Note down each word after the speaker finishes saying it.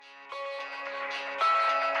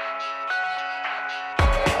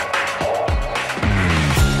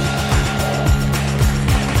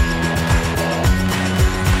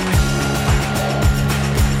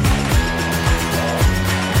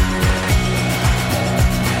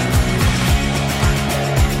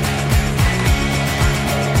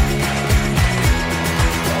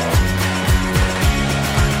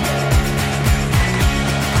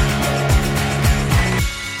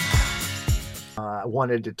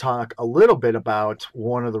wanted to talk a little bit about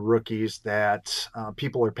one of the rookies that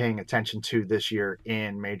people are paying attention to this year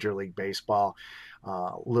in Major League Baseball.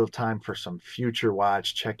 A little time for some future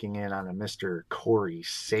watch, checking in on a Mr. Corey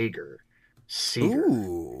Seager.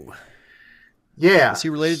 Ooh. Yeah. Is he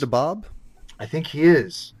related to Bob? I think he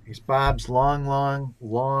is. He's Bob's long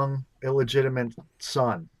illegitimate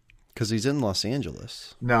son. Because he's in Los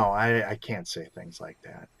Angeles. No, I can't say things like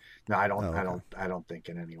that. No, I don't. Oh, okay. I don't think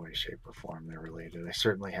in any way, shape, or form they're related. I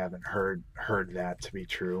certainly haven't heard that to be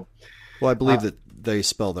true. Well, I believe that they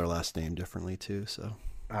spell their last name differently too, so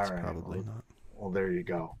it's probably not. Well, there you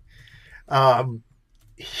go.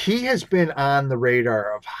 He has been on the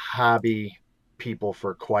radar of hobby people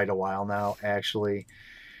for quite a while now. Actually,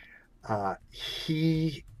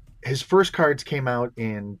 his first cards came out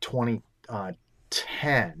in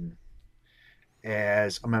 2010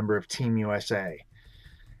 as a member of Team USA.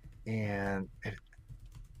 And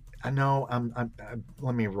I know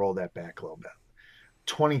let me roll that back a little bit.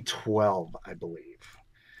 2012, I believe.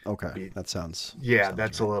 Okay, that sounds. Yeah, sounds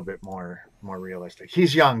that's right. a little bit more realistic.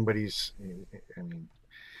 He's young, but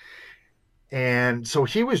and so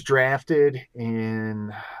he was drafted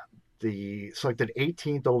selected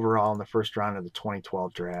 18th overall in the first round of the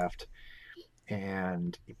 2012 draft,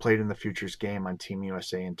 and he played in the Futures game on Team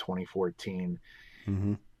USA in 2014.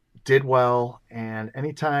 Mm-hmm. Did well, and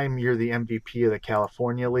anytime you're the MVP of the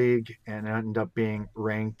California League and end up being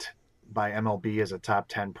ranked by MLB as a top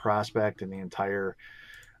 10 prospect in the entire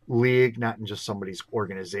league, not in just somebody's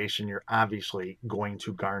organization, you're obviously going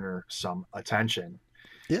to garner some attention.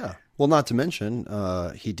 Yeah. Well, not to mention,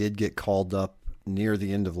 he did get called up near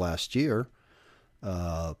the end of last year.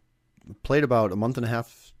 Played about a month and a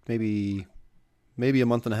half, maybe a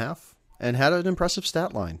month and a half, and had an impressive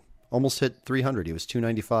stat line. Almost hit 300. He was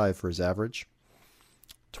 295 for his average,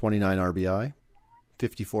 29 RBI,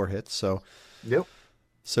 54 hits. So, Yep.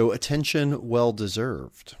 So attention well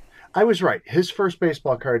deserved. I was right. His first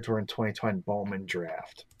baseball cards were in 2020 Bowman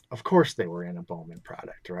draft. Of course they were in a Bowman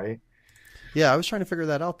product, right? Yeah, I was trying to figure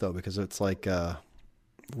that out though, because it's like,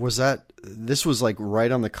 this was like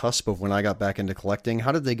right on the cusp of when I got back into collecting.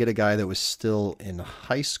 How did they get a guy that was still in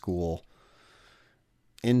high school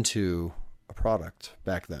into a product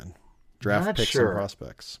back then? Draft Not picks sure. and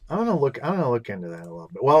prospects. I'm gonna look into that a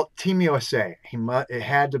little bit. Well, Team USA, it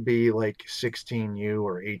had to be like 16U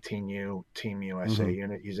or 18U Team USA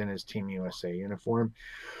unit. He's in his Team USA uniform.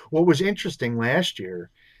 What was interesting last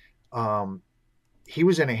year, he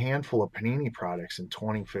was in a handful of Panini products in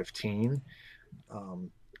 2015.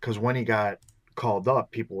 Because when he got called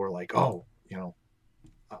up, people were like, "Oh,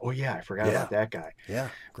 yeah, I forgot about that guy." Yeah,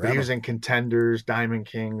 but he was in Contenders, Diamond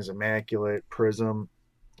Kings, Immaculate, Prism.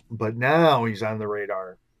 But now he's on the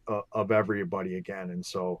radar of everybody again. And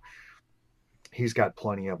so he's got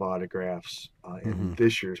plenty of autographs in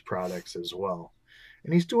this year's products as well.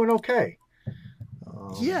 And he's doing okay.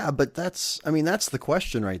 Yeah, but that's the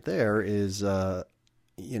question right there is, I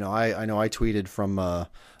know I tweeted from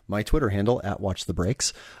my Twitter handle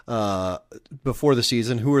 @WatchTheBreaks before the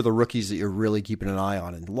season, who are the rookies that you're really keeping an eye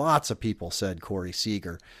on? And lots of people said Corey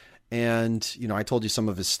Seager. And, I told you some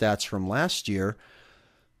of his stats from last year.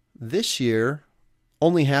 This year,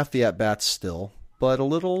 only half the at-bats still, but a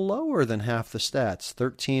little lower than half the stats.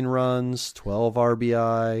 13 runs, 12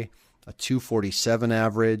 RBI, a 247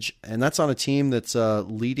 average, and that's on a team that's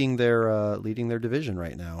leading their division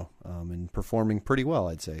right now and performing pretty well,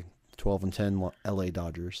 I'd say. 12-10 LA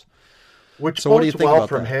Dodgers. Which so what do you bodes think well about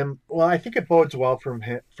from that? him. Well, I think it bodes well for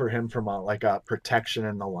him from a protection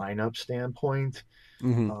in the lineup standpoint.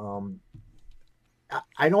 Mm-hmm.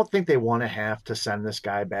 I don't think they want to have to send this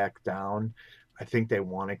guy back down. I think they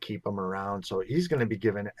want to keep him around. So he's going to be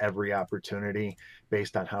given every opportunity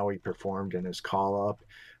based on how he performed in his call up.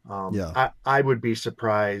 I would be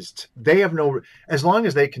surprised. They have as long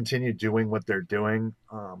as they continue doing what they're doing,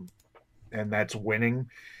 and that's winning.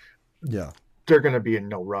 Yeah. They're going to be in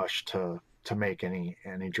no rush to make any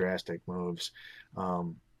drastic moves.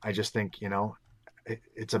 I just think,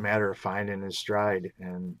 it's a matter of finding his stride.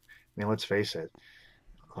 And let's face it,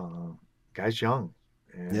 guy's young,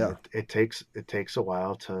 and it takes a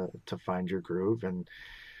while to find your groove. And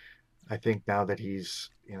I think now that he's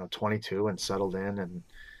 22 and settled in, and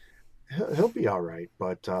he'll be all right.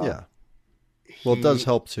 But well, it does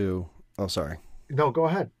help too. Oh, sorry. No, go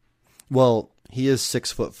ahead. Well, he is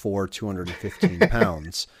 6'4", 215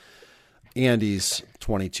 pounds, and he's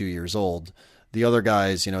 22 years old. The other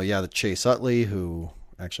guys, the Chase Utley, who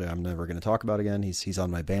actually I'm never going to talk about again. He's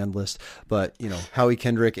on my banned list. But, Howie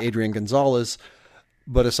Kendrick, Adrian Gonzalez.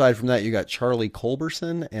 But aside from that, you got Charlie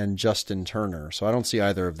Culberson and Justin Turner. So I don't see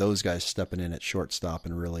either of those guys stepping in at shortstop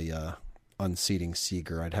and really unseating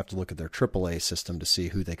Seager. I'd have to look at their AAA system to see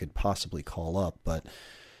who they could possibly call up. But,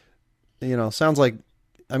 sounds like,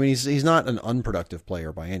 I mean, he's not an unproductive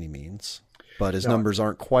player by any means, but his numbers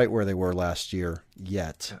aren't quite where they were last year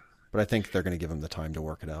yet. But I think they're going to give him the time to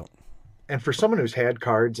work it out. And for someone who's had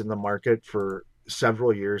cards in the market for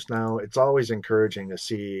several years now, it's always encouraging to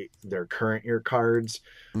see their current year cards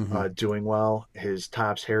doing well. His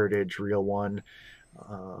Topps Heritage Real One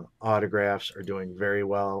autographs are doing very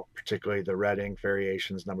well, particularly the red ink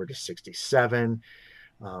variations numbered to 67.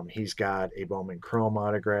 He's got a Bowman Chrome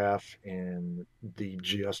autograph in the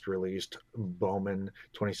just released Bowman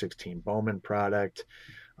 2016 Bowman product.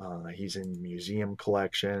 He's in museum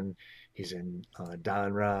collection. He's in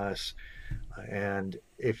Don Ross. And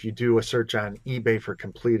if you do a search on eBay for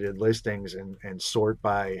completed listings and sort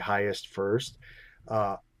by highest first,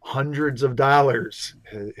 hundreds of dollars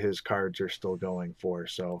his cards are still going for.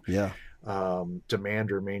 So yeah,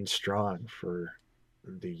 demand remains strong for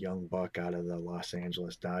the young buck out of the Los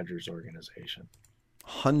Angeles Dodgers organization.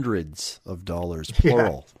 Hundreds of dollars,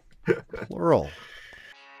 plural. Yeah. Plural.